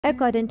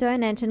According to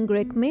an ancient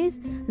Greek myth,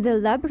 the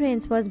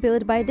Labyrinth was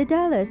built by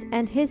Daedalus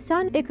and his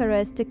son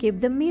Icarus to keep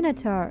the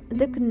Minotaur.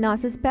 The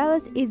Knossos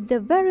palace is the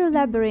very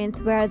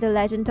labyrinth where the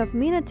legend of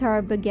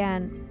Minotaur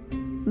began.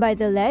 By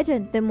the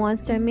legend, the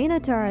monster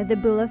Minotaur, the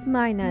bull of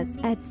Minos,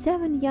 had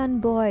 7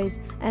 young boys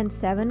and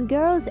 7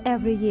 girls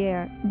every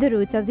year. The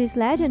roots of this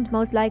legend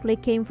most likely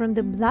came from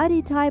the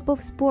bloody type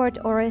of sport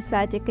or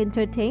athletic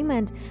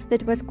entertainment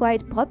that was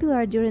quite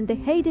popular during the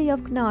heyday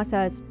of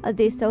Knossos.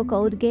 This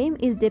so-called game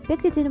is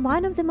depicted in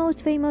one of the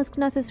most famous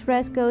Knossos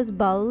frescoes,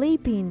 bull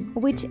leaping,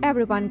 which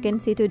everyone can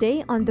see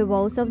today on the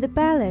walls of the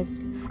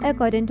palace.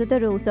 According to the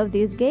rules of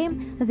this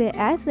game, the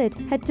athlete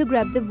had to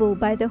grab the bull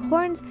by the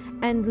horns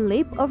and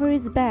leap over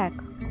its back.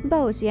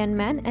 Both young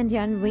men and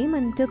young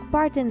women took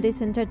part in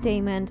this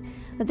entertainment.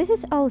 This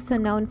is also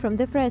known from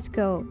the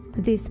fresco.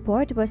 This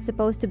sport was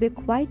supposed to be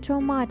quite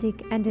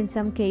traumatic and in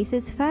some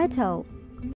cases fatal.